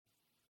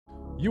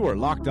You are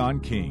Locked On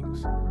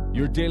Kings,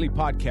 your daily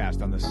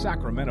podcast on the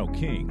Sacramento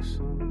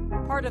Kings.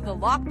 Part of the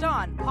Locked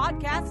On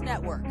Podcast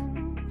Network,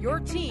 your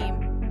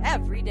team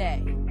every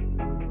day.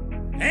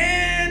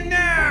 And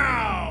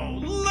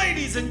now,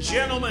 ladies and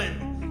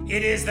gentlemen,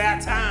 it is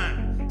that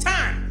time.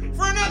 Time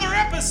for another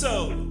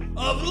episode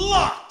of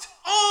Locked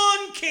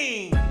On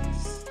Kings.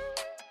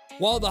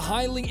 While the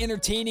highly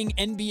entertaining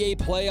NBA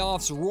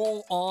playoffs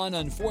roll on,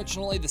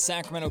 unfortunately, the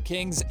Sacramento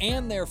Kings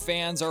and their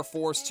fans are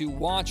forced to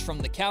watch from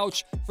the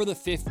couch for the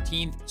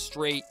 15th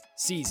straight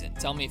season.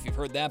 Tell me if you've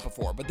heard that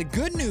before. But the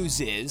good news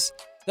is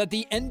that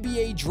the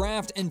NBA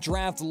draft and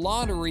draft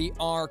lottery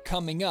are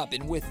coming up.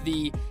 And with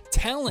the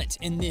talent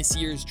in this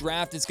year's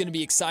draft, it's going to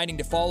be exciting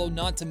to follow.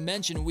 Not to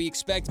mention, we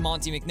expect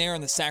Monte McNair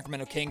and the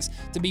Sacramento Kings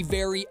to be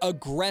very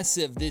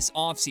aggressive this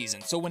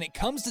offseason. So when it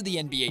comes to the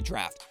NBA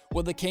draft,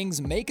 will the Kings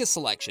make a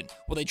selection?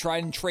 Will they try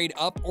and trade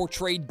up or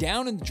trade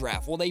down in the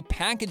draft? Will they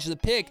package the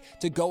pick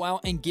to go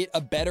out and get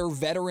a better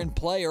veteran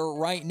player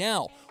right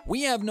now?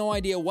 We have no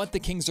idea what the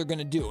Kings are going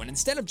to do. And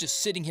instead of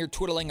just sitting here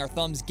twiddling our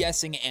thumbs,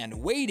 guessing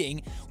and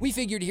waiting, we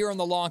figured here on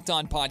the Locked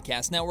On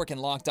Podcast Network and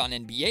Locked On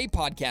NBA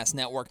Podcast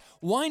Network,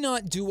 why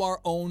not do our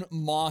own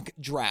mock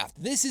draft?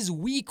 This is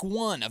week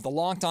one of the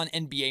Locked On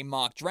NBA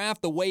mock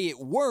draft. The way it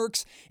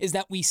works is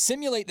that we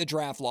simulate the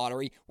draft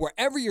lottery.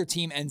 Wherever your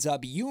team ends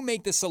up, you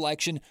make the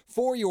selection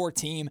for your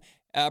team.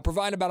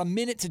 Provide about a 1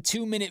 to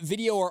 2 minute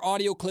video or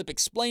audio clip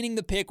explaining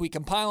the pick. We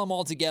compile them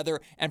all together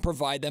and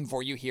provide them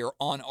for you here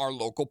on our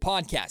local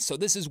podcast. So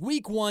this is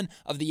week one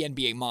of the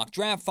NBA mock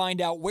draft.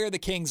 Find out where the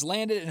Kings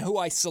landed and who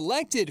I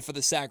selected for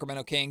the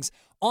Sacramento Kings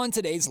on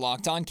today's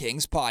Locked On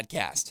Kings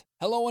podcast.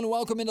 Hello and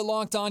welcome into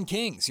Locked On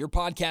Kings, your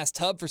podcast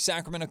hub for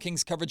Sacramento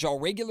Kings coverage all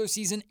regular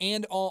season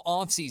and all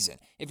offseason.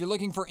 If you're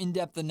looking for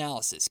in-depth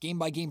analysis,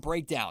 game-by-game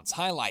breakdowns,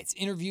 highlights,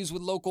 interviews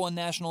with local and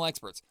national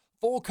experts,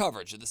 full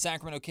coverage of the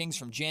Sacramento Kings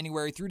from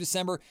January through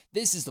December,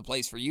 this is the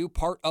place for you,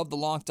 part of the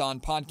Locked On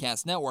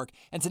Podcast Network.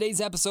 And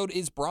today's episode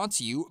is brought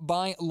to you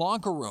by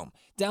Locker Room.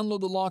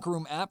 Download the Locker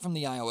Room app from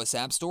the iOS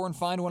App Store and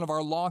find one of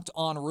our Locked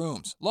On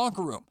rooms.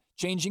 Locker Room,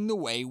 changing the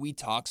way we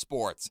talk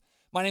sports.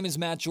 My name is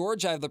Matt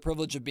George. I have the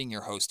privilege of being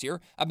your host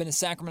here. I've been a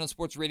Sacramento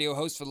sports radio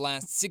host for the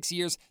last 6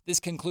 years. This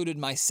concluded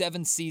my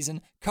 7th season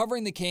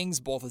covering the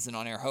Kings, both as an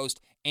on-air host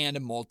and a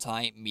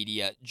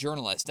multimedia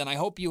journalist. And I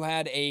hope you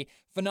had a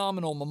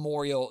phenomenal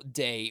Memorial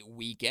Day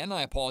weekend.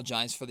 I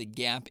apologize for the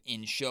gap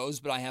in shows,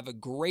 but I have a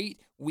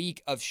great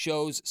week of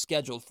shows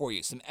scheduled for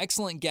you. Some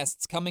excellent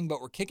guests coming,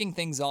 but we're kicking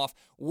things off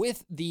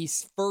with the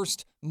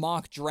first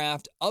mock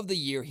draft of the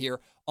year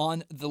here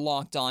on the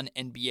Locked On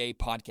NBA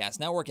Podcast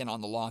Network and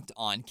on the Locked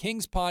On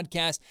Kings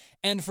podcast.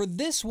 And for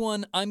this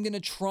one, I'm going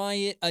to try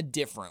it a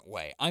different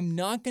way. I'm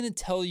not going to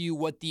tell you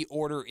what the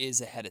order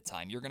is ahead of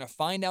time. You're going to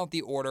find out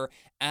the order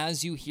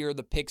as you hear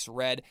the picks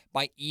read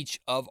by each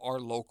of our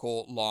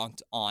local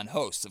Locked On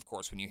hosts. Of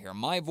course, when you hear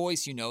my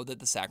voice, you know that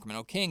the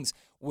Sacramento Kings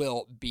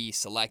will be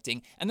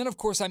selecting. And then, of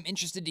course, I'm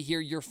interested to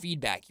hear your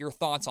feedback, your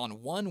thoughts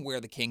on, 1,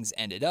 where the Kings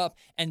ended up,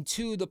 and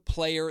 2, the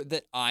player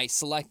that I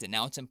selected.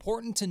 Now, it's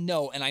important to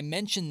know, and I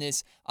mentioned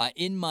this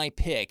in my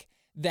pick,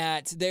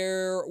 that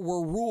there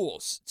were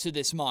rules to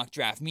this mock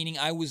draft, meaning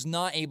I was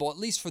not able, at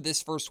least for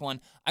this first one,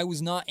 I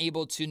was not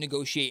able to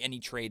negotiate any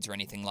trades or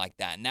anything like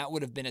that. And that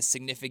would have been a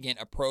significant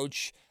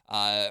approach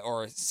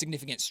or a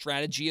significant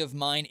strategy of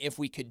mine. If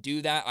we could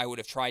do that, I would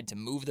have tried to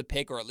move the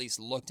pick or at least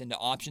looked into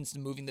options to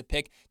moving the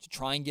pick to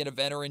try and get a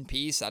veteran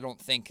piece. I don't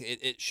think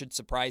it should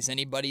surprise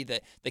anybody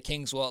that the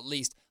Kings will at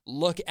least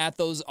look at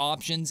those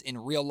options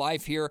in real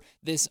life here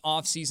this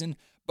offseason.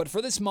 But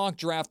for this mock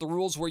draft, the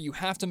rules were you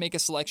have to make a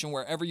selection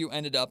wherever you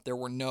ended up. There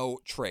were no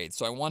trades.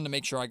 So I wanted to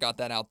make sure I got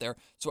that out there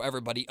so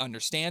everybody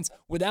understands.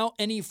 Without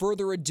any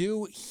further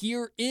ado,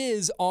 here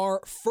is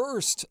our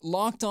first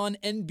Locked On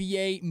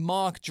NBA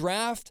mock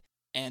draft.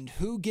 And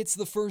who gets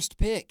the first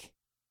pick?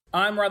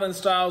 I'm Rylan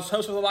Stiles,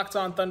 host of the Locked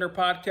On Thunder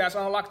podcast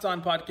on the Locked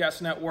On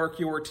Podcast Network,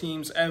 your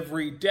teams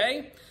every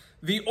day.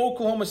 The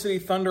Oklahoma City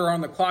Thunder are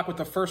on the clock with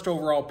the first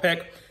overall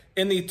pick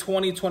in the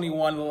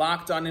 2021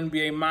 Locked On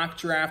NBA mock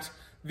draft.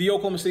 The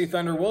Oklahoma City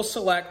Thunder will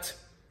select,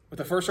 with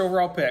the first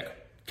overall pick,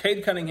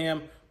 Cade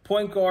Cunningham,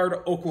 point guard,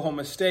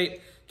 Oklahoma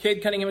State.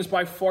 Cade Cunningham is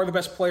by far the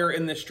best player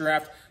in this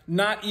draft.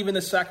 Not even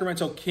the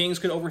Sacramento Kings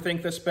could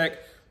overthink this pick.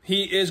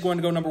 He is going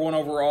to go number 1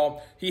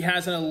 overall. He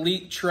has an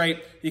elite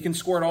trait. He can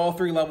score at all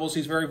 3 levels.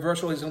 He's very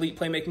versatile. He has elite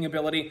playmaking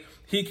ability.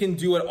 He can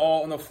do it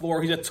all on the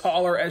floor. He's a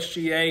taller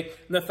SGA,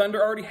 and the Thunder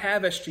already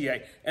have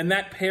SGA. And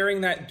that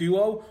pairing, that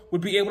duo,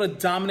 would be able to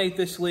dominate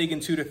this league in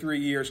 2 to 3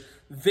 years.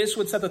 This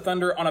would set the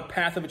Thunder on a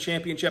path of a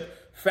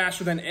championship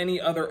faster than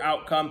any other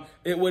outcome.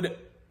 It would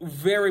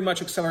very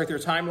much accelerate their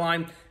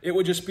timeline. It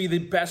would just be the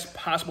best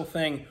possible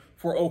thing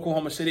for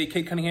Oklahoma City.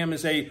 Cade Cunningham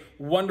is a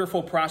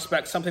wonderful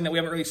prospect, something that we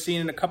haven't really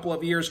seen in a couple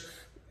of years.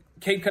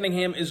 Cade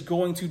Cunningham is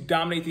going to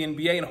dominate the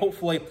NBA, and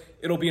hopefully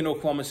it'll be in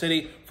Oklahoma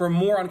City. For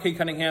more on Cade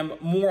Cunningham,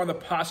 more on the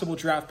possible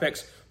draft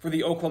picks for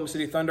the Oklahoma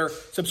City Thunder,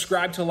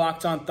 subscribe to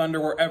Locked On Thunder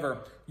wherever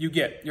you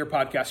get your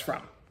podcast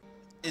from.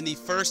 In the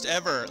first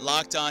ever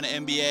Locked On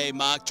NBA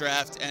mock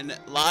draft and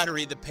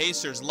lottery, the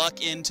Pacers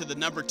luck into the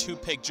number 2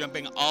 pick,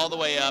 jumping all the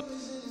way up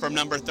from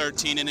number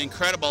 13. An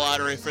incredible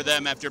lottery for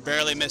them after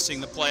barely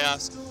missing the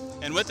playoffs.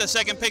 And with the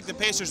second pick, the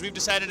Pacers, we've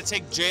decided to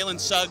take Jalen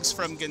Suggs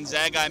from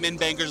Gonzaga. I'm in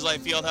Bankers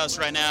Life Fieldhouse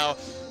right now,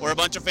 where a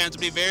bunch of fans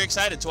will be very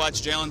excited to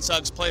watch Jalen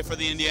Suggs play for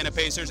the Indiana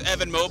Pacers.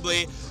 Evan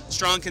Mobley,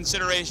 strong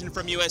consideration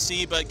from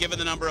USC, but given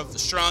the number of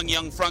strong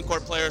young frontcourt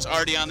players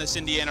already on this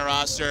Indiana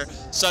roster,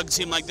 Suggs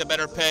seemed like the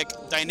better pick.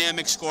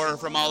 Dynamic scorer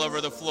from all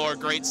over the floor,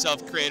 great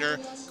self-creator,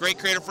 great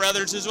creator for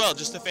others as well.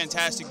 Just a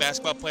fantastic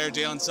basketball player.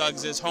 Jalen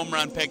Suggs is home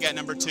run pick at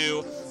number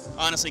 2.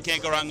 Honestly,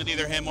 can't go wrong with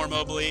either him or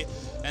Mobley.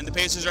 And the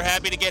Pacers are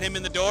happy to get him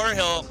in the door.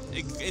 He'll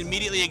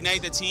immediately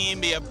ignite the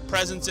team, be a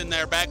presence in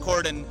their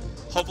backcourt, and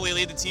hopefully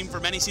lead the team for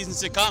many seasons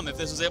to come if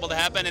this was able to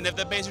happen. And if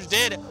the Pacers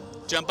did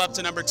jump up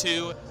to number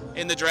 2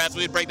 in the draft,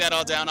 we'd break that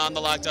all down on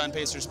the Locked On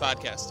Pacers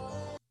podcast.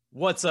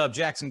 What's up?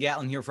 Jackson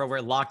Gatlin here for over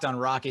at Locked On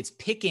Rockets,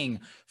 picking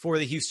for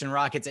the Houston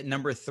Rockets at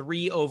number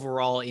 3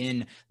 overall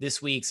in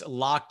this week's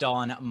Locked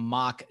On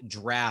mock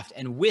draft.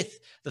 And with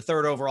the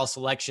 3rd overall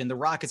selection, the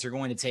Rockets are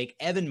going to take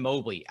Evan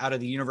Mobley out of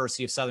the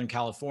University of Southern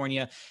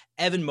California.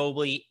 Evan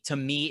Mobley, to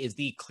me, is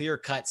the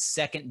clear-cut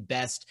second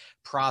best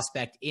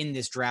prospect in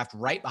this draft,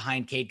 right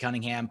behind Cade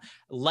Cunningham.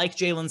 Like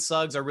Jalen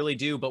Suggs, I really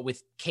do, but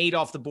with Cade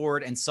off the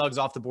board and Suggs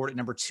off the board at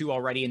number 2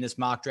 already in this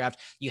mock draft,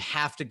 you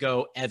have to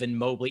go Evan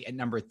Mobley at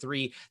number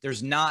 3.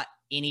 There's not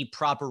any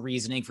proper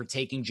reasoning for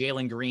taking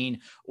Jalen Green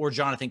or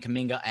Jonathan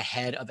Kuminga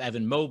ahead of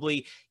Evan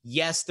Mobley.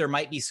 Yes, there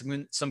might be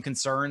some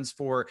concerns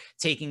for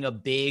taking a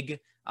big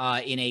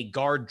in a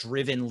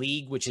guard-driven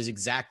league, which is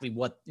exactly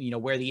what,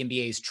 where the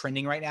NBA is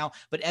trending right now.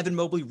 But Evan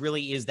Mobley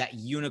really is that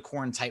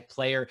unicorn-type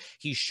player.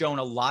 He's shown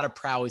a lot of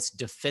prowess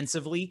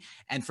defensively.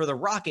 And for the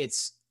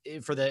Rockets,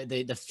 for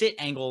the fit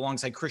angle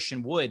alongside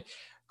Christian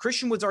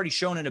Wood's already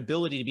shown an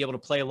ability to be able to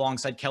play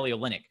alongside Kelly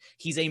Olynyk.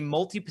 He's a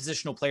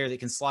multi-positional player that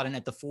can slot in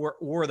at the 4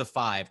 or the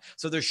 5.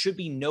 So there should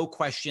be no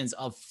questions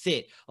of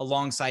fit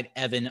alongside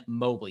Evan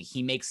Mobley.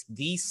 He makes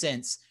the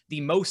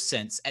most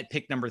sense at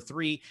pick number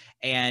 3.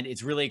 And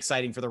it's really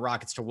exciting for the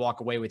Rockets to walk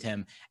away with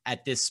him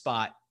at this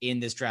spot in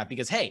this draft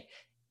because, hey,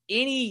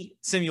 any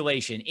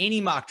simulation,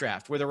 any mock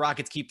draft where the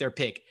Rockets keep their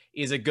pick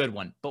is a good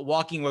one. But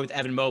walking away with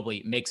Evan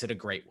Mobley makes it a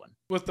great one.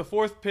 With the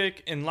 4th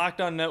pick in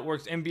Locked On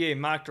Network's NBA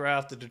mock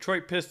draft, the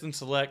Detroit Pistons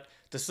select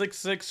the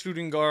 6'6"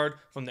 shooting guard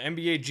from the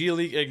NBA G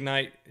League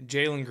Ignite,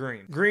 Jalen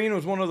Green. Green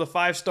was one of the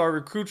 5-star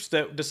recruits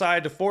that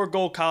decided to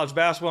forego college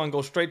basketball and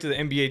go straight to the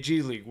NBA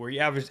G League, where he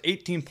averaged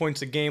 18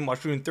 points a game while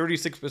shooting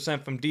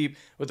 36% from deep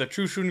with a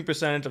true shooting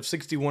percentage of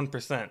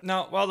 61%.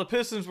 Now, while the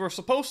Pistons were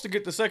supposed to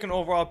get the 2nd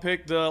overall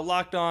pick, the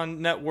Locked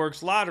On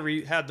Network's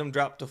lottery had them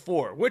drop to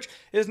 4, which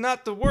is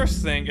not the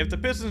worst thing. If the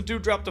Pistons do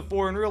drop to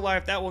 4 in real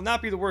life, that will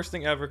not be the worst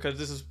thing ever because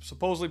this is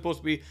supposedly supposed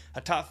to be a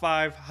top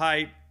 5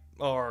 height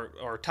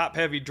or top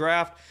heavy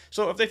draft.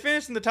 So if they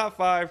finish in the top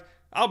 5,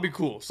 I'll be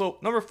cool. So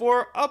number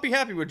 4, I'll be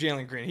happy with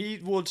Jalen Green. He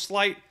would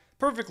slide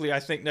perfectly, I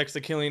think, next to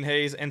Killian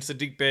Hayes and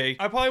Sadiq Bey.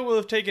 I probably would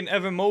have taken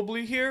Evan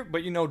Mobley here,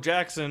 but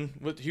Jackson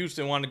with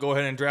Houston wanted to go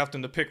ahead and draft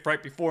him to pick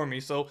right before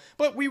me.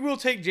 But we will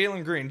take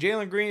Jalen Green.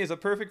 Jalen Green is a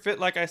perfect fit,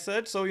 like I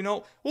said. So,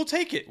 we'll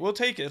take it. We'll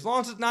take it. As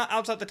long as it's not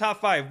outside the top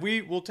 5,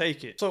 we will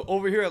take it. So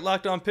over here at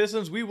Locked On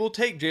Pistons, we will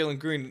take Jalen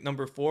Green at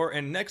number 4.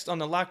 And next on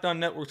the Locked On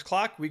Network's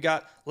clock, we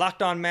got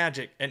Locked On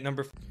Magic at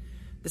number 4.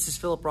 This is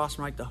Philip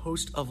Rossman-Reich, the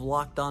host of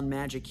Locked On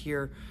Magic,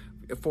 here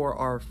for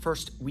our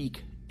first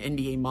week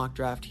NBA mock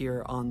draft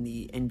here on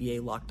the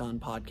NBA Locked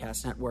On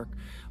Podcast Network.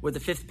 With the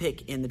 5th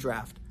pick in the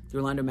draft, the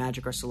Orlando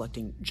Magic are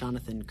selecting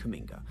Jonathan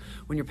Kuminga.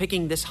 When you're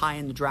picking this high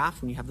in the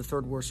draft, when you have the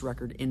 3rd worst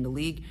record in the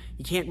league,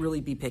 you can't really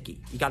be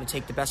picky. You got to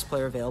take the best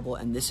player available,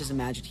 and this is a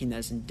Magic team that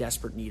is in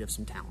desperate need of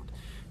some talent.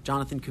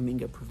 Jonathan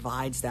Kuminga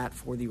provides that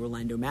for the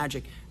Orlando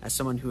Magic as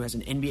someone who has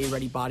an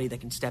NBA-ready body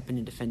that can step in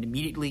and defend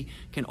immediately,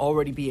 can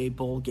already be a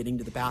bull getting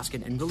to the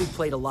basket, and really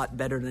played a lot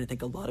better than I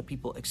think a lot of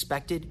people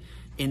expected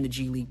in the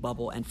G League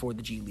bubble and for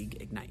the G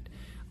League Ignite.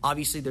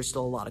 Obviously, there's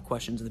still a lot of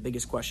questions, and the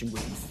biggest question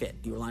would be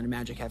fit. The Orlando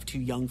Magic have 2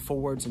 young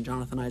forwards, and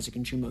Jonathan Isaac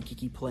and Chuma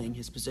Okeke playing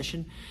his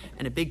position,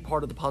 and a big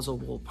part of the puzzle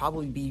will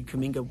probably be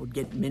Kuminga would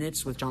get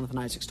minutes with Jonathan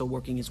Isaac still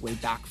working his way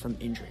back from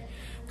injury.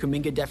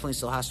 Kuminga definitely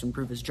still has to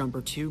improve his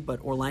jumper too,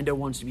 but Orlando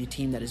wants to be a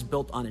team that is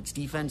built on its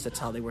defense. That's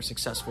how they were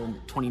successful in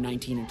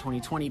 2019 and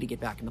 2020 to get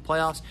back in the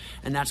playoffs,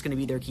 and that's going to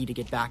be their key to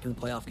get back in the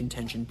playoff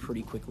contention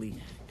pretty quickly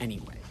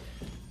anyway.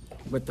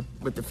 With the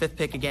 5th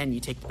pick, again, you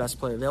take the best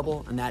player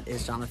available, and that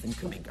is Jonathan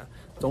Kuminga.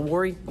 Don't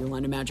worry, the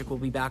Orlando Magic will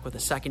be back with a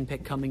 2nd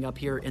pick coming up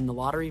here in the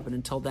lottery, but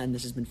until then,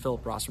 this has been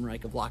Philip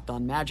Rossman-Reich of Locked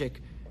On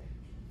Magic.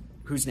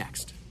 Who's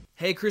next?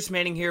 Hey, Chris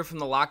Manning here from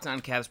the Locked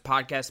On Cavs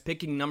podcast,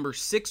 picking number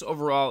 6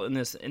 overall in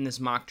this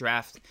mock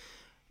draft.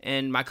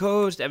 And my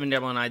co-host, Evan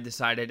Devlin, and I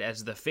decided,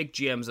 as the fake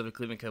GMs of the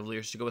Cleveland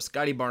Cavaliers, to go with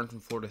Scotty Barnes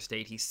from Florida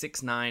State. He's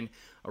 6'9",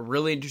 a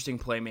really interesting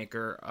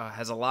playmaker,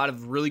 has a lot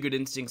of really good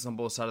instincts on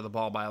both sides of the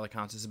ball by all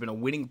accounts. Has been a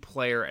winning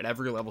player at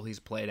every level he's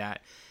played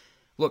at.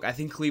 Look, I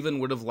think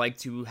Cleveland would have liked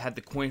to have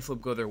the coin flip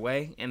go their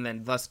way, and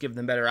then thus give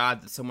them better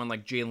odds that someone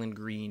like Jalen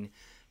Green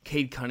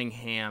Cade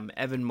Cunningham,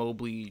 Evan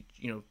Mobley,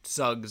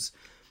 Suggs,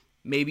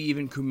 maybe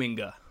even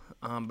Kuminga.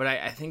 But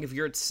I think if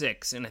you're at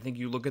 6, and I think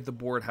you look at the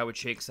board, how it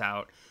shakes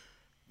out,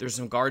 there's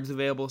some guards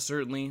available,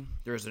 certainly.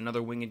 There's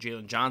another wing in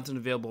Jalen Johnson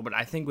available. But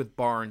I think with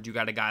Barnes, you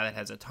got a guy that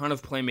has a ton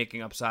of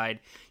playmaking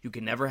upside. You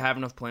can never have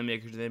enough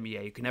playmakers in the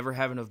NBA. You can never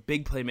have enough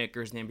big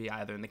playmakers in the NBA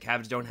either. And the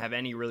Cavs don't have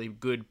any really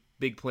good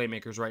big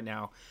playmakers right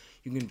now.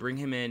 You can bring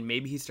him in.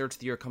 Maybe he starts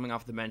the year coming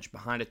off the bench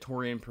behind a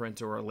Taurean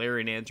Prince or a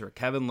Larry Nance or a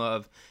Kevin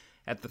Love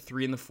at the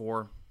 3 and the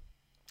 4.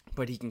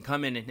 But he can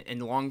come in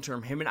and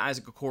long-term, him and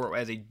Isaac Okoro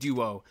as a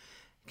duo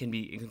can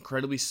be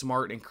incredibly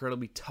smart,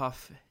 incredibly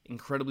tough,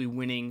 incredibly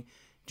winning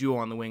duo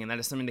on the wing, and that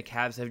is something the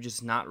Cavs have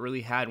just not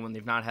really had when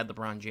they've not had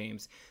LeBron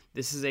James.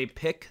 This is a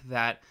pick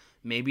that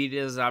maybe it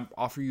does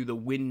offer you the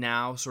win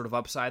now sort of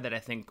upside that I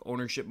think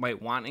ownership might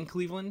want in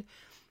Cleveland,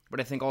 but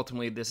I think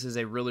ultimately this is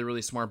a really,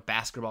 really smart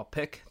basketball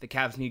pick. The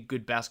Cavs need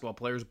good basketball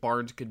players.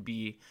 Barnes could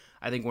be,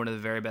 I think, one of the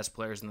very best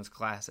players in this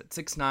class. At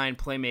 6'9",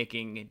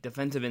 playmaking,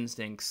 defensive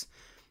instincts,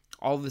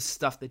 all this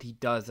stuff that he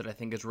does that I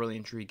think is really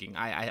intriguing.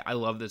 I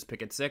love this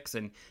pick at 6,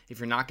 and if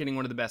you're not getting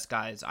one of the best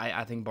guys,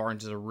 I think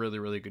Barnes is a really,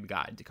 really good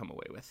guy to come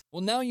away with.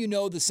 Well, now you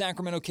know the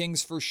Sacramento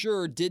Kings for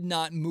sure did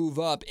not move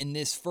up in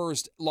this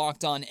first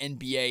Locked On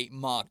NBA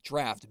mock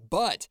draft,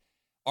 but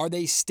are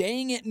they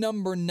staying at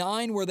number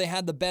 9 where they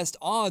had the best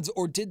odds,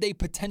 or did they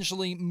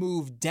potentially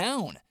move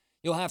down?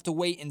 You'll have to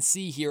wait and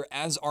see here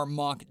as our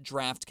mock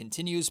draft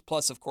continues,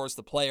 plus, of course,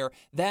 the player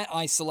that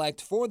I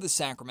select for the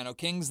Sacramento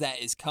Kings that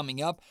is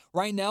coming up.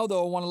 Right now,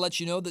 though, I want to let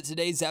you know that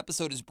today's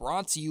episode is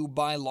brought to you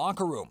by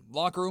Locker Room.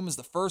 Locker Room is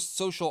the first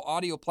social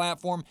audio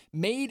platform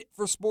made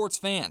for sports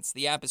fans.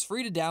 The app is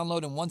free to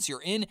download, and once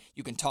you're in,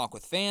 you can talk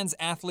with fans,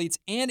 athletes,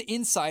 and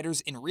insiders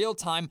in real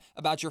time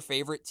about your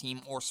favorite team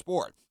or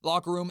sport.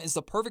 Locker Room is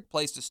the perfect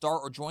place to start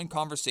or join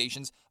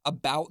conversations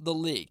about the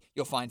league.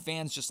 You'll find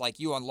fans just like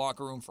you on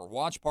Locker Room for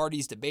watch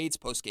parties, debates,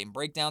 post-game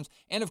breakdowns,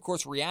 and of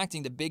course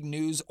reacting to big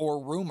news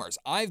or rumors.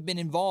 I've been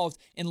involved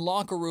in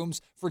locker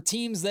rooms for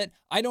teams that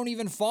I don't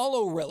even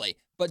follow really,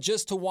 but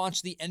just to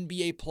watch the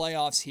NBA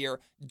playoffs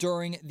here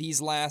during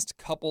these last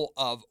couple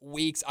of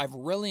weeks. I've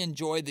really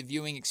enjoyed the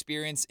viewing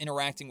experience,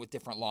 interacting with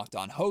different Locked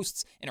On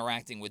hosts,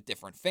 interacting with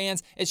different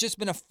fans. It's just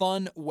been a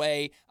fun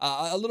way,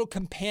 a little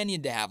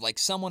companion to have, like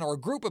someone or a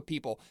group of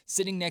people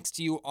sitting next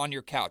to you on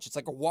your couch. It's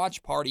like a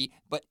watch party,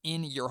 but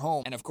in your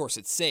home. And of course,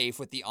 it's safe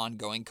with the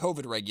ongoing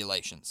COVID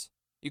regulations.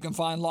 You can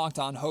find Locked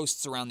On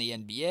hosts around the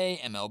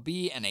NBA,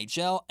 MLB,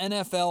 NHL,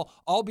 NFL.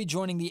 I'll be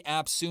joining the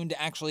app soon to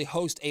actually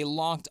host a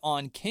Locked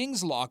On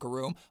Kings locker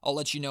room. I'll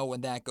let you know when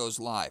that goes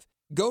live.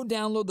 Go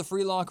download the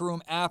free Locker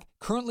Room app,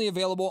 currently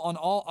available on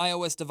all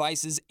iOS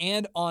devices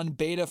and on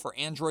beta for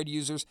Android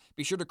users.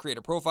 Be sure to create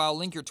a profile,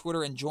 link your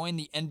Twitter, and join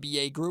the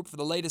NBA group for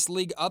the latest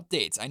league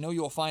updates. I know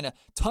you'll find a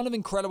ton of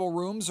incredible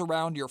rooms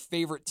around your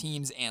favorite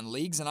teams and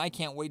leagues, and I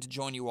can't wait to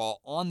join you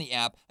all on the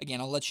app. Again,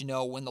 I'll let you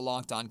know when the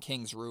Locked On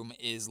Kings room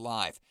is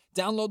live.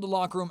 Download the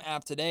Locker Room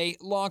app today.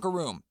 Locker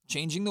Room,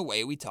 changing the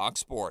way we talk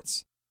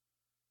sports.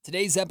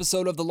 Today's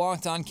episode of the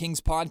Locked On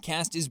Kings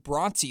podcast is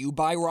brought to you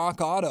by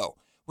Rock Auto.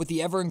 With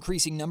the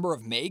ever-increasing number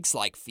of makes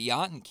like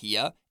Fiat and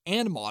Kia,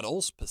 and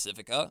models,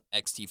 Pacifica,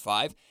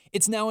 XT5,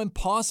 it's now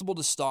impossible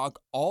to stock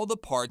all the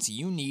parts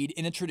you need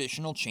in a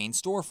traditional chain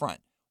storefront.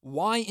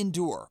 Why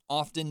endure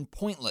often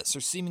pointless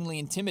or seemingly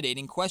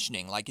intimidating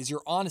questioning like is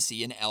your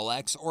Odyssey an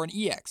LX or an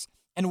EX?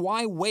 And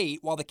why wait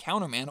while the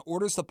counterman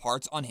orders the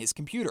parts on his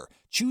computer,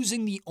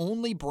 choosing the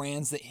only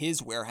brands that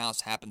his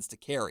warehouse happens to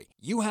carry?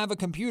 You have a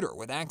computer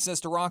with access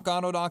to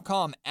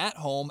RockAuto.com at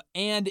home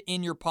and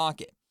in your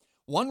pocket.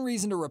 One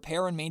reason to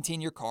repair and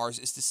maintain your cars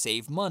is to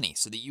save money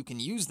so that you can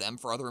use them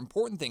for other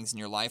important things in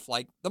your life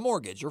like the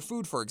mortgage or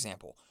food, for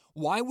example.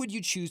 Why would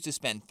you choose to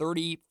spend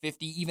 30,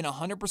 50, even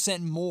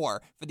 100%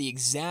 more for the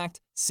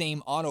exact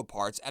same auto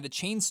parts at a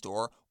chain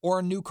store or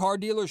a new car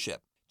dealership?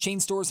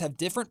 Chain stores have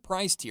different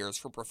price tiers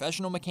for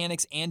professional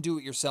mechanics and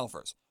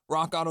do-it-yourselfers.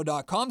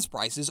 RockAuto.com's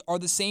prices are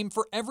the same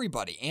for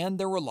everybody, and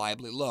they're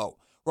reliably low.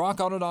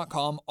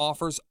 RockAuto.com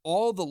offers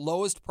all the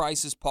lowest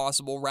prices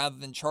possible rather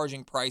than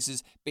charging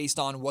prices based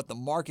on what the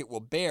market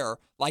will bear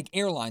like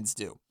airlines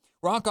do.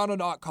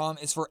 RockAuto.com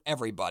is for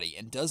everybody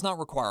and does not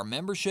require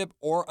membership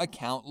or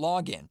account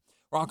login.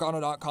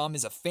 RockAuto.com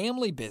is a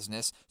family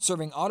business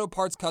serving auto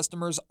parts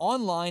customers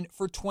online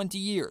for 20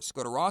 years.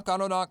 Go to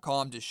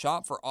RockAuto.com to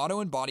shop for auto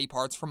and body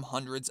parts from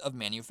hundreds of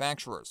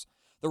manufacturers.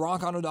 The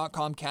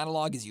RockAuto.com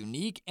catalog is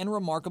unique and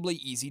remarkably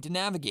easy to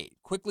navigate.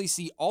 Quickly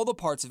see all the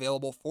parts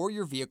available for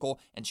your vehicle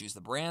and choose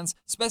the brands,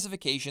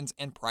 specifications,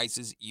 and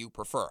prices you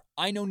prefer.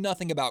 I know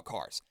nothing about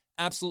cars.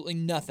 Absolutely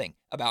nothing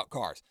about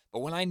cars. But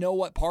when I know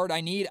what part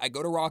I need, I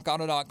go to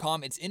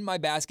RockAuto.com. It's in my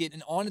basket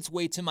and on its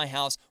way to my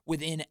house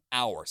within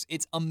hours.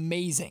 It's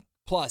amazing.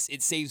 Plus,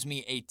 it saves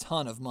me a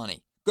ton of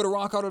money. Go to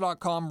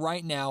RockAuto.com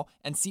right now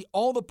and see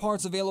all the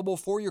parts available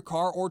for your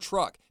car or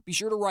truck. Be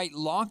sure to write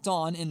Locked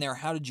On in their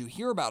How Did You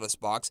Hear About Us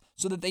box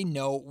so that they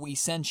know we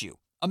sent you.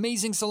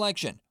 Amazing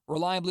selection,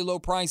 reliably low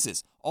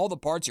prices, all the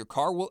parts your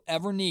car will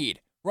ever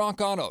need.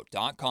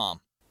 RockAuto.com.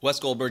 Wes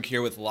Goldberg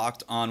here with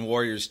Locked On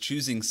Warriors,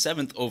 choosing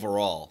 7th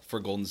overall for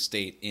Golden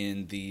State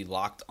in the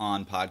Locked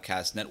On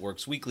Podcast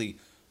Network's weekly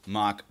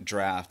mock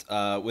draft.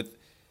 With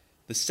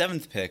the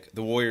 7th pick,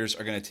 the Warriors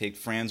are going to take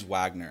Franz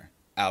Wagner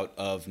out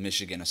of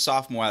Michigan, a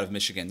sophomore out of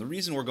Michigan. The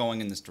reason we're going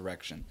in this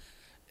direction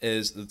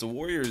is that the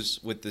Warriors,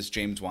 with this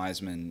James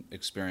Wiseman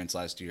experience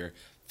last year,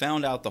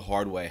 found out the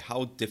hard way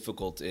how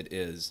difficult it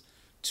is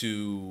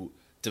to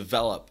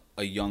develop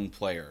a young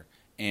player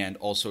and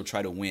also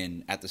try to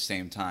win at the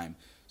same time.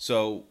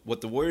 So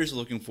what the Warriors are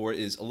looking for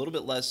is a little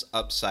bit less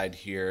upside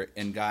here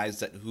and guys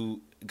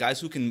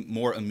who can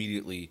more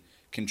immediately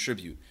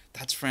contribute.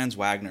 That's Franz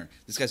Wagner.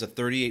 This guy's a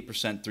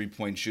 38%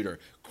 three-point shooter,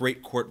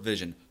 great court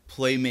vision,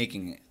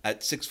 playmaking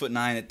at 6'9",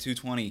 at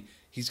 220.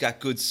 He's got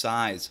good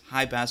size,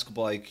 high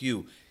basketball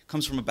IQ,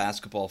 comes from a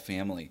basketball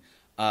family.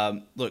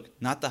 Look,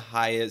 not the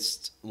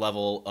highest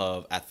level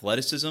of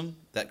athleticism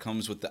that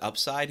comes with the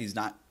upside. He's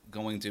not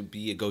going to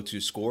be a go-to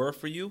scorer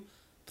for you,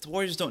 but the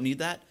Warriors don't need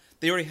that.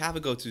 They already have a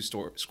go-to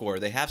scorer.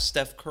 They have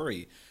Steph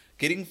Curry.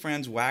 Getting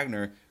Franz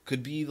Wagner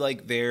could be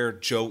like their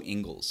Joe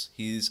Ingles.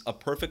 He's a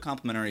perfect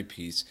complementary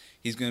piece.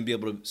 He's going to be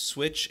able to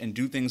switch and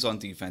do things on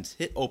defense,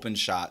 hit open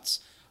shots,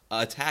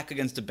 attack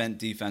against a bent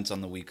defense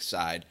on the weak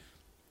side.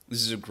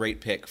 This is a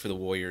great pick for the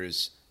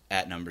Warriors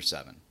at number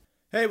 7.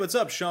 Hey, what's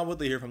up? Sean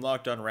Woodley here from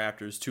Locked On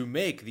Raptors to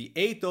make the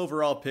 8th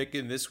overall pick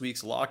in this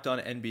week's Locked On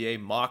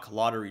NBA mock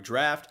lottery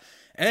draft.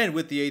 And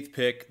with the 8th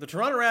pick, the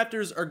Toronto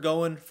Raptors are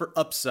going for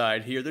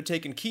upside here. They're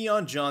taking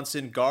Keon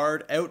Johnson,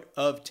 guard out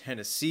of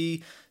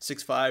Tennessee,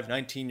 6'5",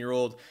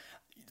 19-year-old.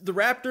 The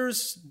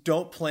Raptors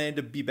don't plan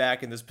to be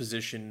back in this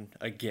position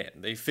again.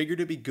 They figure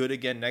to be good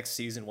again next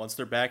season once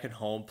they're back at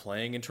home,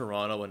 playing in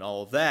Toronto and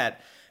all of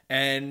that.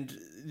 And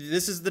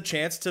this is the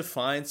chance to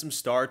find some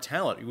star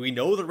talent. We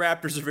know the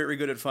Raptors are very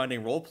good at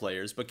finding role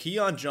players, but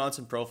Keon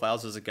Johnson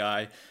profiles as a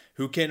guy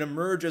who can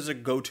emerge as a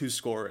go-to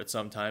scorer at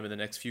some time in the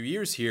next few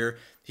years here.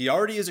 He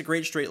already is a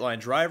great straight-line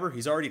driver.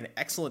 He's already an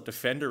excellent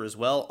defender as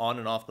well, on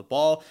and off the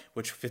ball,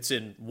 which fits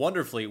in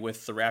wonderfully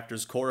with the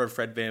Raptors' core of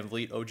Fred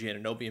VanVleet, OG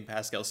Anunoby, and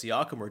Pascal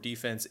Siakam, where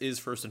defense is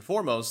first and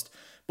foremost.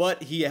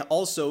 But he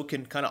also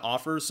can kind of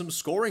offer some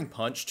scoring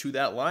punch to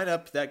that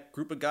lineup, that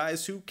group of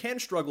guys who can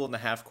struggle in the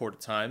half court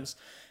at times.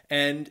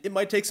 And it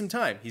might take some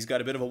time. He's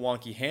got a bit of a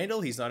wonky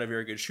handle. He's not a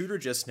very good shooter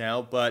just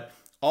now, but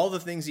all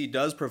the things he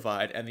does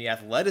provide and the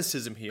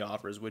athleticism he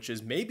offers, which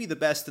is maybe the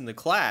best in the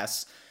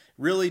class,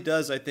 really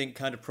does, I think,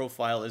 kind of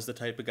profile as the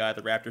type of guy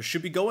the Raptors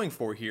should be going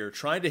for here,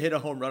 trying to hit a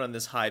home run on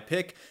this high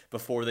pick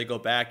before they go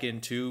back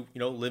into,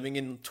 living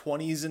in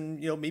 20s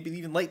and, maybe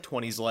even late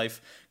 20s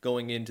life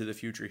going into the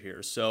future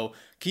here. So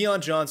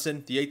Keon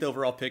Johnson, the 8th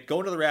overall pick,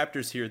 going to the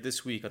Raptors here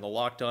this week on the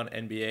Locked On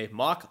NBA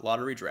mock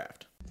lottery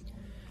draft.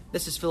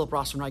 This is Philip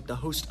Rossman-Reich, the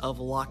host of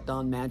Locked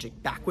On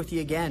Magic, back with you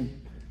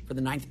again for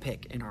the 9th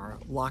pick in our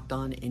Locked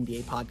On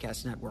NBA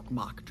Podcast Network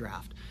mock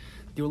draft.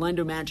 The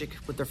Orlando Magic,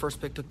 with their first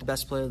pick, took the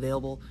best player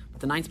available.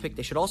 With the 9th pick,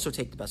 they should also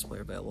take the best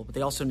player available, but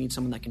they also need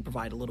someone that can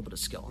provide a little bit of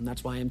skill, and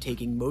that's why I'm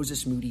taking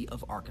Moses Moody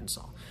of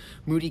Arkansas.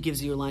 Moody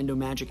gives the Orlando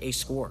Magic a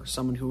scorer,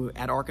 someone who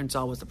at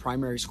Arkansas was the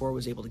primary scorer,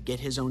 was able to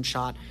get his own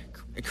shot,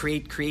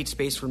 create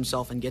space for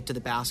himself, and get to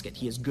the basket.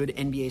 He has good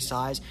NBA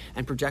size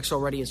and projects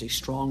already as a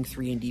strong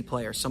 3-and-D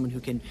player, someone who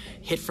can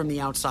hit from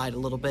the outside a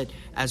little bit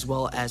as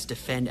well as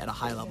defend at a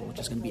high level, which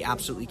is going to be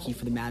absolutely key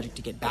for the Magic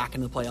to get back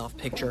in the playoff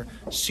picture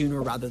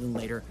sooner rather than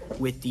later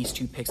with these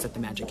 2 picks that the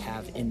Magic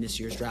have in this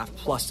year's draft,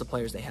 plus the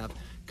players they have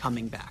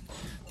coming back.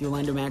 The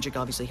Orlando Magic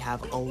obviously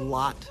have a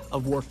lot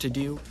of work to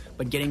do,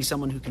 but getting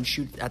someone who can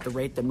shoot at the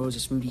rate that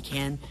Moses Moody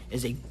can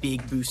is a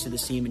big boost to the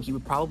team, and he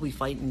would probably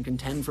fight and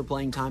contend for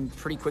playing time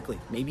pretty quickly,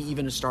 maybe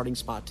even a starting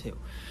spot too.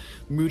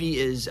 Moody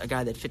is a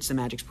guy that fits the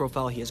Magic's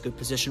profile. He has good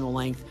positional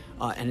length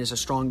and is a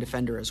strong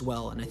defender as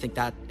well. And I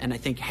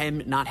think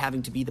him not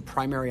having to be the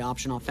primary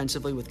option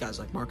offensively with guys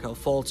like Markelle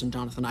Fultz and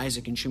Jonathan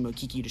Isaac and Chuma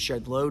Okeke to share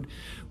the load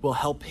will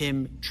help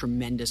him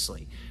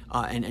tremendously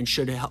and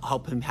should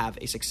help him have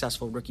a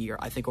successful rookie year.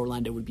 I think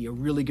Orlando would be a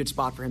really good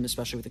spot for him,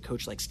 especially with a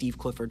coach like Steve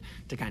Clifford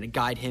to kind of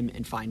guide him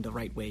and find the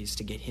right ways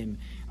to get him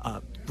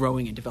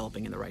growing and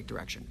developing in the right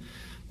direction.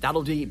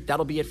 That'll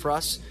be it for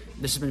us.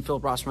 This has been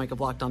Philip Rossman-Reich of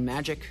Locked On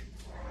Magic.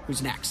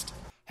 Who's next?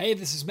 Hey,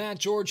 this is Matt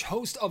George,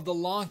 host of the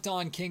Locked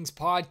On Kings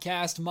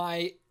podcast.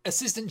 My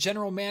assistant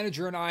general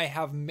manager and I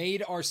have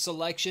made our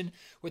selection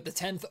with the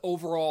 10th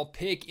overall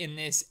pick in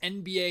this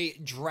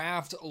NBA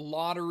draft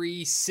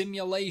lottery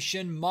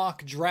simulation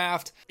mock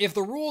draft. If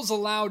the rules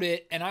allowed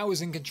it and I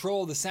was in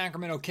control of the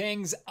Sacramento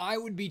Kings, I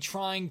would be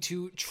trying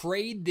to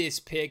trade this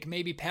pick,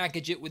 maybe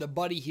package it with a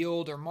Buddy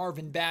Hield or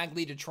Marvin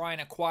Bagley to try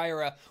and acquire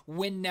a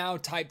win now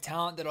type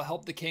talent that'll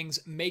help the Kings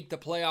make the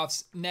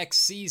playoffs next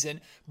season.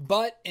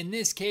 But in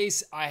this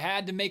case, I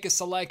had to make a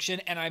selection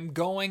and I'm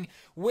going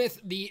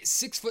with the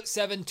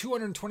 6'7"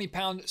 6'7",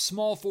 220-pound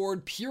small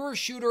forward, pure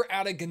shooter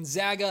out of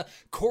Gonzaga.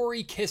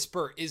 Corey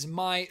Kispert is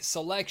my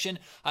selection.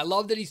 I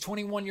love that he's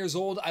 21 years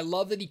old. I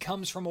love that he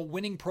comes from a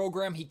winning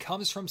program. He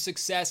comes from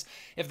success.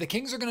 If the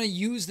Kings are going to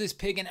use this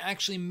pick and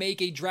actually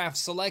make a draft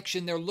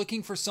selection, they're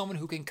looking for someone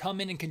who can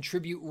come in and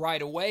contribute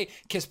right away.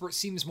 Kispert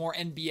seems more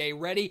NBA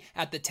ready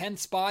at the 10th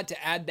spot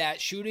to add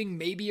that shooting,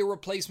 maybe a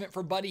replacement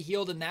for Buddy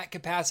Hield in that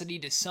capacity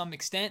to some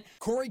extent.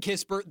 Corey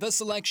Kispert, the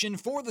selection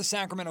for the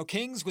Sacramento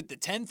Kings with the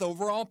 10th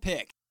overall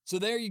pick. So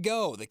there you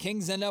go. The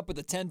Kings end up with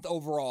the 10th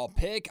overall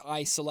pick.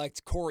 I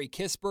select Corey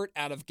Kispert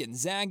out of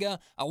Gonzaga.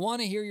 I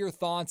want to hear your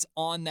thoughts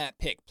on that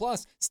pick.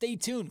 Plus, stay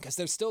tuned because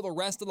there's still the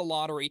rest of the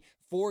lottery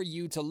for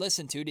you to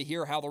listen to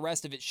hear how the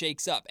rest of it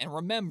shakes up. And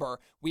remember,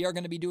 we are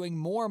going to be doing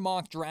more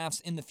mock drafts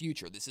in the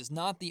future. This is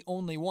not the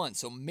only one.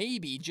 So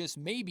maybe, just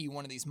maybe,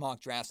 one of these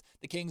mock drafts,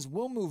 the Kings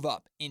will move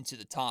up into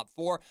the top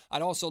 4.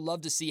 I'd also love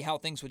to see how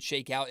things would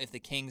shake out if the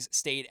Kings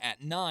stayed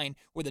at 9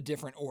 with a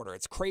different order.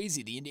 It's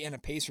crazy. The Indiana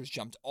Pacers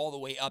jumped all the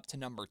way up to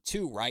number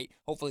 2, right?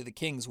 Hopefully the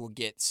Kings will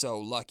get so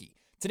lucky.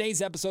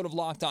 Today's episode of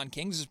Locked On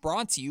Kings is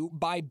brought to you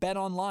by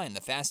BetOnline, the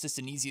fastest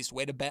and easiest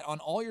way to bet on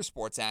all your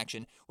sports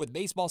action. With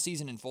baseball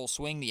season in full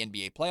swing, the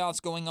NBA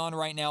playoffs going on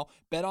right now,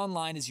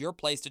 BetOnline is your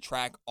place to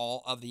track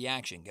all of the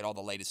action. Get all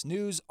the latest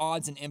news,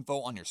 odds, and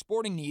info on your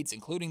sporting needs,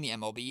 including the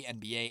MLB,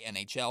 NBA,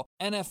 NHL,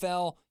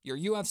 NFL, your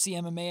UFC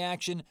MMA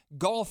action,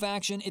 golf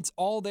action. It's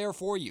all there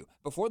for you.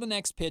 Before the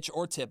next pitch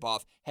or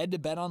tip-off, head to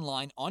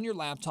BetOnline on your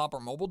laptop or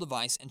mobile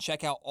device and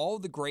check out all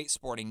of the great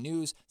sporting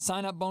news,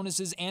 sign-up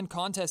bonuses, and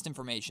contest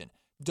information.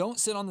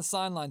 Don't sit on the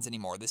sidelines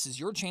anymore. This is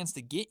your chance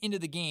to get into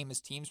the game as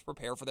teams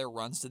prepare for their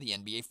runs to the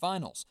NBA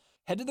Finals.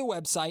 Head to the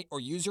website or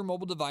use your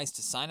mobile device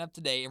to sign up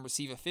today and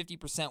receive a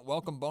 50%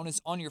 welcome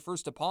bonus on your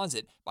first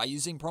deposit by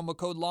using promo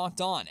code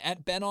LOCKEDON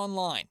at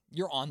BetOnline,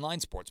 your online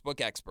sportsbook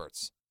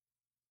experts.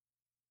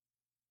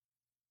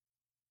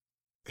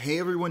 Hey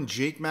everyone,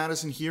 Jake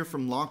Madison here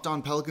from Locked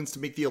On Pelicans to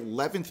make the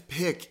 11th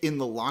pick in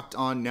the Locked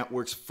On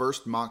Network's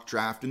first mock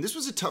draft. And this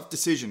was a tough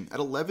decision. At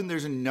 11,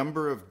 there's a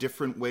number of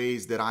different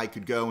ways that I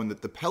could go and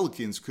that the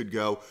Pelicans could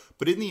go.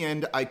 But in the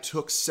end, I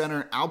took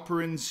center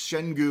Alperen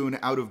Şengün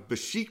out of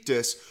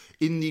Beşiktaş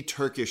in the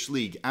Turkish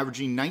league,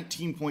 averaging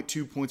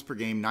 19.2 points per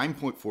game,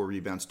 9.4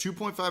 rebounds,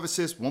 2.5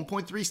 assists,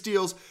 1.3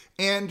 steals,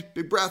 and,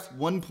 big breath,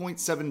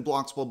 1.7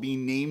 blocks while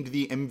being named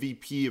the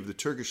MVP of the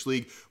Turkish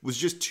league was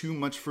just too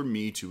much for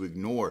me to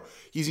ignore.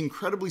 He's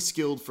incredibly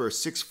skilled for a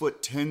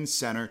 6'10"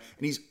 center,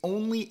 and he's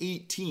only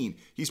 18.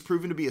 He's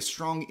proven to be a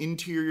strong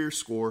interior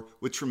scorer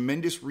with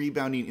tremendous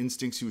rebounding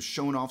instincts who has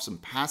shown off some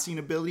passing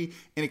ability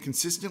and a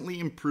consistently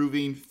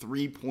improving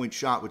three-point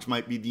shot, which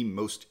might be the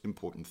most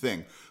important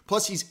thing.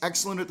 Plus, he's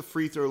excellent at the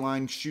free throw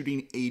line,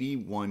 shooting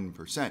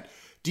 81%.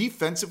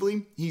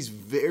 Defensively, he's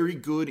very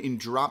good in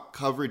drop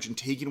coverage and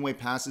taking away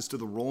passes to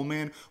the roll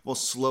man while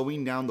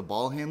slowing down the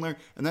ball handler,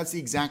 and that's the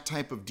exact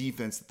type of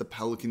defense that the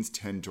Pelicans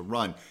tend to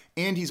run.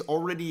 And he's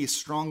already a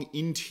strong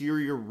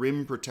interior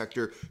rim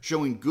protector,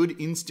 showing good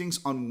instincts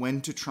on when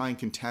to try and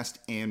contest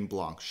and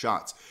block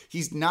shots.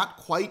 He's not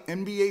quite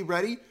NBA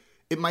ready.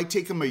 It might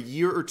take him a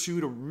year or two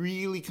to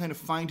really kind of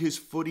find his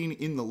footing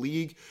in the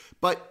league,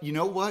 but you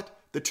know what?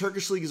 The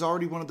Turkish league is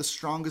already one of the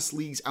strongest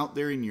leagues out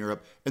there in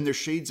Europe, and there's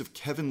shades of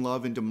Kevin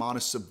Love and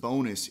Domantas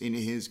Sabonis in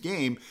his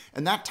game,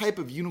 and that type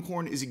of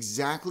unicorn is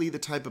exactly the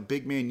type of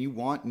big man you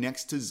want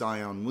next to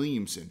Zion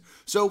Williamson.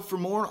 So for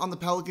more on the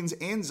Pelicans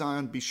and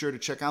Zion, be sure to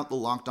check out the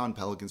Locked On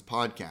Pelicans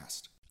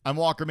podcast. I'm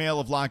Walker Mail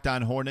of Locked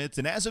On Hornets,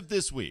 and as of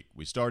this week,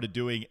 we started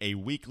doing a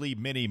weekly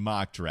mini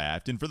mock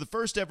draft, and for the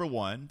first ever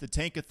one, the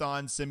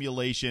Tankathon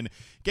simulation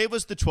gave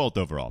us the 12th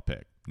overall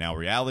pick. Now,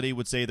 reality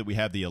would say that we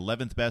have the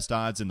 11th best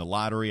odds in the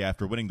lottery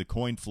after winning the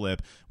coin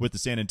flip with the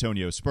San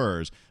Antonio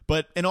Spurs,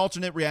 but in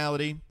alternate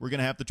reality, we're going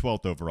to have the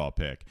 12th overall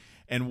pick.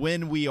 And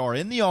when we are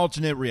in the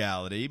alternate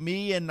reality,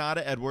 me and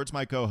Nada Edwards,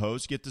 my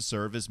co-host, get to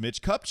serve as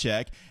Mitch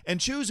Kupchak and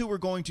choose who we're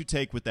going to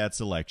take with that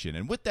selection.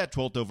 And with that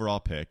 12th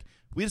overall pick,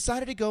 we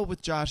decided to go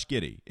with Josh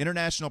Giddey,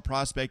 international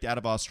prospect out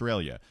of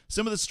Australia.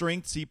 Some of the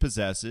strengths he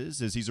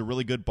possesses is he's a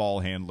really good ball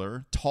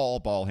handler, tall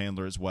ball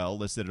handler as well,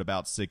 listed at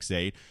about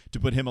 6'8". To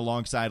put him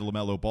alongside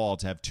LaMelo Ball,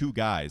 to have two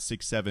guys,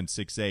 6'7",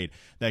 6'8",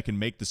 that can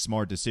make the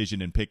smart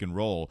decision and pick and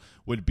roll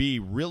would be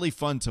really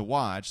fun to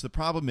watch. The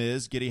problem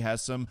is Giddey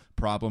has some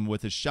problem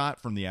with his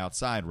shot from the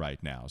outside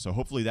right now, so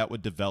hopefully that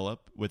would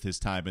develop with his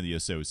time in the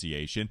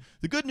association.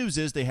 The good news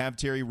is they have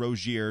Terry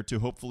Rozier to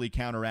hopefully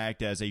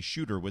counteract as a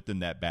shooter within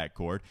that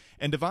backcourt.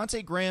 And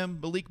Devontae Graham,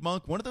 Malik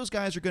Monk, one of those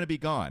guys are going to be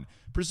gone.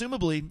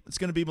 Presumably, it's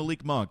going to be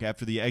Malik Monk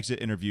after the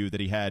exit interview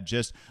that he had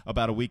just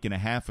about a week and a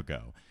half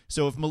ago.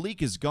 So if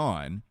Malik is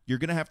gone, you're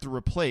going to have to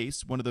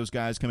replace one of those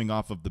guys coming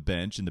off of the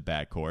bench in the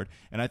backcourt,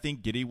 and I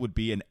think Giddey would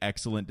be an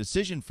excellent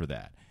decision for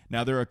that.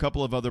 Now, there are a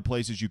couple of other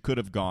places you could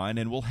have gone,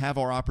 and we'll have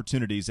our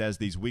opportunities as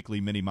these weekly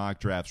mini mock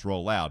drafts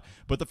roll out.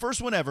 But the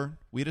first one ever,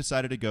 we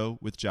decided to go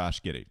with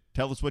Josh Giddey.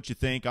 Tell us what you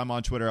think. I'm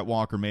on Twitter at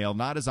Walker Mail.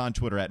 Nada's on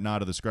Twitter at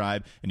Nada the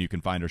Scribe, and you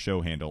can find our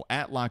show handle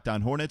at Locked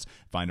On Hornets.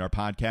 Find our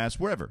podcast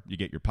wherever you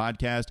get your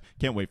podcast.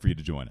 Can't wait for you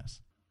to join us.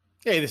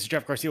 Hey, this is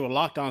Jeff Garcia with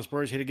Locked On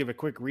Spurs, here to give a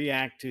quick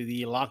react to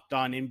the Locked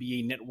On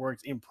NBA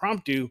Network's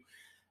impromptu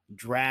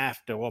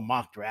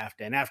mock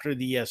draft. And after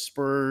the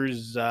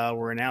Spurs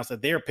were announced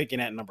that they're picking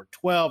at number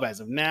 12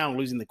 as of now,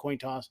 losing the coin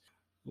toss,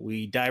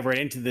 we dive right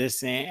into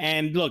this.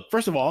 And look,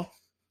 first of all,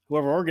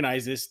 whoever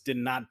organized this did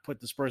not put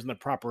the Spurs in the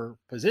proper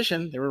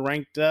position. They were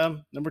ranked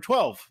number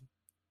 12.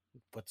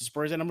 Put the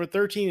Spurs at number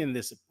 13 in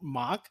this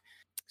mock.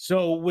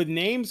 So with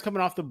names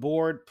coming off the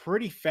board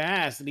pretty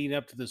fast leading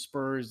up to the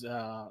Spurs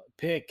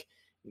pick,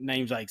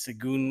 names like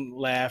Sengun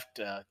left,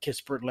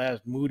 Kispert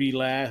left, Moody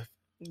left,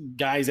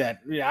 guys that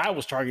I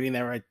was targeting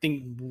that I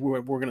think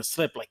we're going to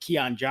slip, like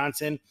Keon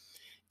Johnson.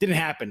 Didn't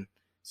happen.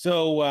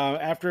 So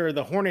after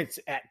the Hornets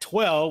at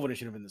 12, when it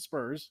should have been the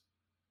Spurs,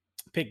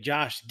 picked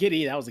Josh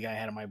Giddey. That was the guy I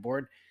had on my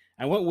board.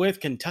 I went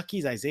with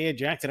Kentucky's Isaiah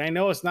Jackson. I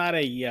know it's not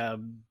a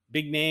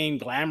big name,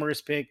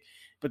 glamorous pick,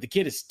 but the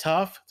kid is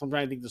tough.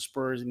 Sometimes I think the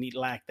Spurs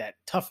lack that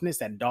toughness,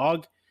 that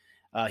dog.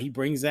 He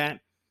brings that.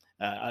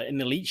 An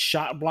elite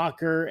shot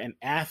blocker, an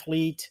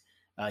athlete.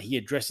 He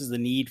addresses the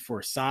need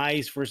for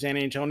size for San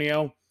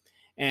Antonio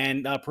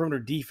and perimeter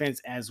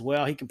defense as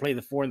well. He can play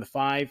the 4 and the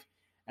 5.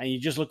 And you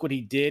just look what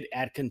he did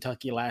at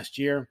Kentucky last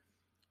year.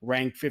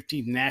 Ranked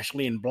 15th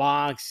nationally in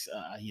blocks.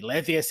 He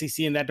led the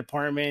SEC in that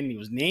department. He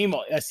was named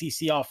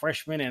SEC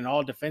All-Freshman and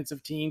all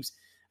defensive teams.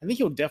 I think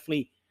he'll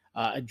definitely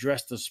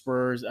address the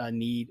Spurs'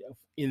 need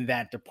in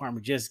that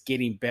department, just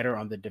getting better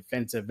on the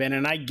defensive end.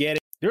 And I get it.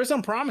 There was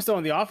some promise, though,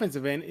 on the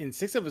offensive end. In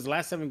 6 of his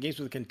last 7 games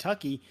with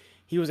Kentucky,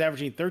 he was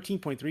averaging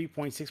 13.3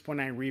 points,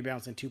 6.9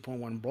 rebounds, and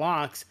 2.1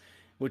 blocks,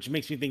 which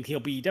makes me think he'll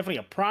be definitely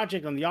a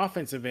project on the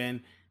offensive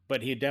end,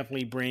 but he'll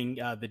definitely bring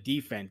the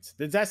defense.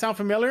 Does that sound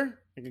familiar?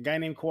 Like a guy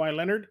named Kawhi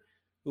Leonard,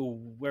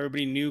 who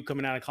everybody knew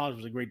coming out of college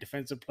was a great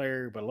defensive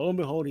player, but lo and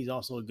behold, he's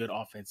also a good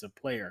offensive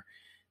player.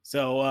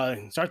 So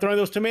start throwing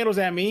those tomatoes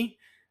at me.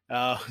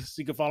 So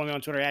you can follow me on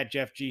Twitter at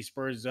Jeff G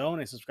Spurs Zone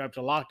and subscribe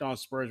to Locked On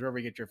Spurs wherever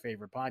you get your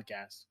favorite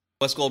podcasts.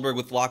 Wes Goldberg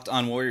with Locked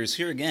On Warriors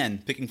here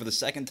again, picking for the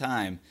second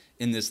time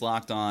in this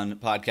Locked On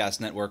Podcast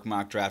Network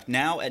mock draft,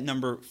 now at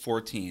number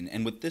 14.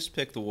 And with this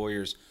pick, the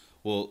Warriors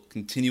will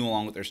continue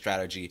along with their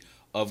strategy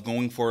of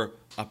going for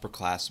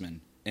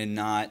upperclassmen and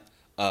not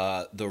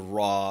the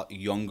raw,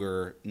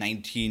 younger,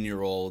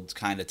 19-year-old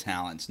kind of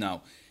talents.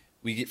 No,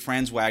 we get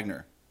Franz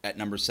Wagner at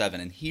number 7.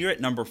 And here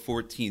at number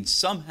 14,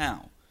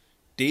 somehow,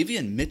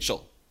 Davion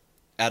Mitchell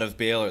out of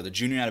Baylor, the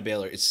junior out of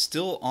Baylor, is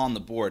still on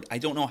the board. I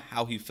don't know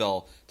how he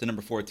fell to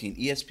number 14.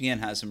 ESPN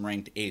has him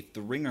ranked 8th.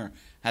 The Ringer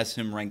has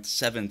him ranked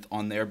 7th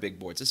on their big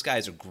boards. This guy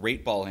is a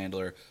great ball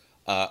handler,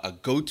 a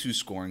go-to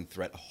scoring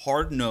threat,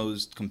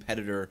 hard-nosed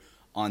competitor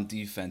on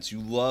defense. You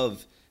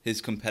love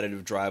his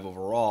competitive drive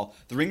overall.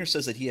 The Ringer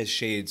says that he has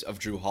shades of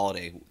Drew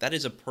Holiday. That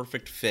is a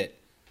perfect fit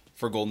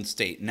for Golden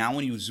State. Now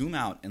when you zoom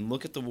out and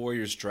look at the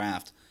Warriors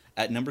draft,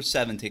 at number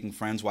 7, taking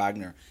Franz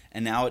Wagner,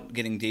 and now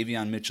getting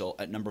Davion Mitchell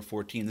at number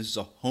 14. This is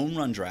a home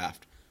run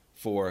draft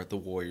for the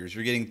Warriors.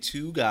 You're getting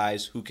 2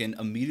 guys who can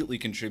immediately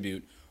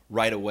contribute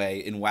right away,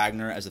 in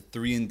Wagner as a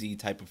 3-and-D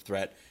type of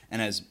threat,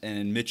 and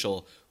in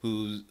Mitchell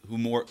who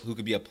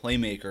could be a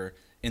playmaker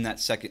in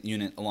that second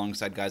unit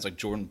alongside guys like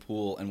Jordan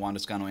Poole and Juan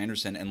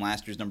Toscano-Anderson, and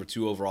last year's number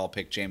 2 overall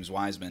pick James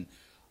Wiseman.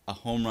 A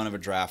home run of a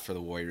draft for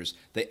the Warriors.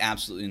 They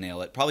absolutely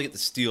nail it. Probably get the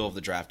steal of the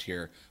draft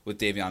here with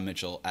Davion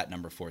Mitchell at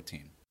number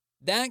 14.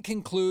 That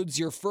concludes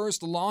your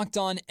first Locked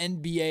On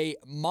NBA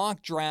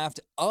mock draft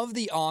of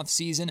the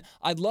offseason.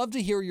 I'd love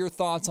to hear your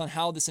thoughts on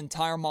how this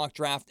entire mock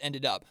draft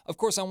ended up. Of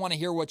course, I want to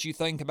hear what you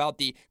think about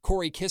the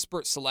Corey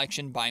Kispert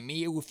selection by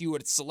me. If you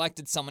had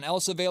selected someone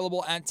else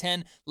available at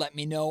 10, let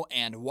me know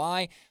and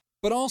why.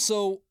 But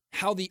also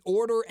how the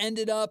order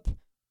ended up,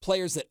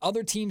 players that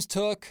other teams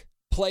took,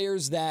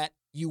 players that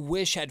you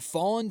wish had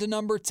fallen to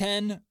number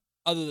 10,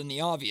 other than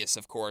the obvious,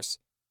 of course.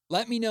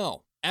 Let me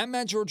know. At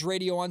Matt George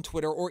Radio on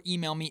Twitter, or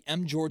email me,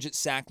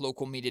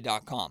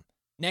 mgeorge@saclocalmedia.com.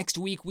 Next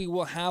week, we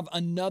will have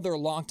another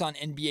Locked On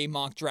NBA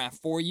mock draft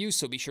for you,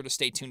 so be sure to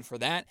stay tuned for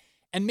that.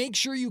 And make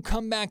sure you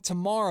come back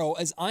tomorrow,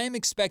 as I am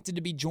expected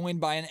to be joined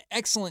by an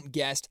excellent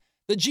guest.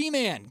 The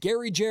G-Man,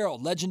 Gary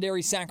Gerould,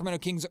 legendary Sacramento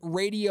Kings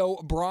radio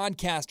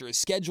broadcaster, is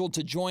scheduled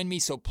to join me,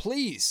 so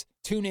please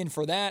tune in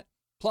for that.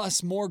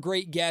 Plus, more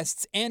great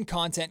guests and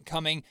content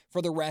coming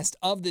for the rest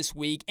of this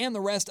week and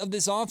the rest of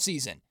this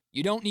offseason.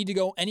 You don't need to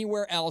go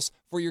anywhere else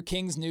for your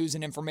Kings news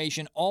and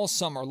information all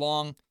summer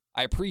long.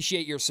 I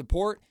appreciate your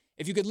support.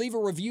 If you could leave a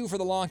review for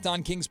the Locked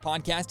On Kings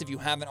podcast if you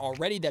haven't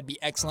already, that'd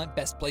be excellent.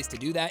 Best place to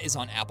do that is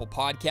on Apple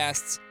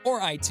Podcasts or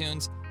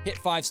iTunes. Hit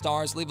 5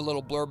 stars, leave a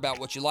little blurb about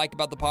what you like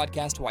about the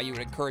podcast, why you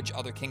would encourage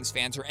other Kings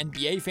fans or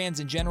NBA fans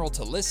in general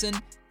to listen.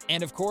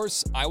 And of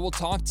course, I will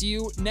talk to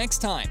you next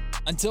time.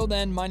 Until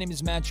then, my name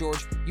is Matt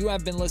George. You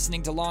have been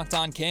listening to Locked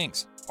On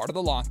Kings, part of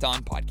the Locked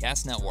On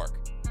Podcast Network.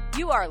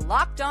 You are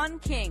Locked On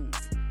Kings,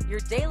 your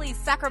daily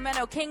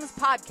Sacramento Kings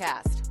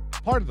podcast.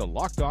 Part of the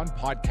Locked On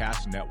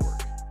Podcast Network.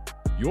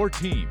 Your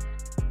team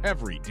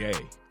every day.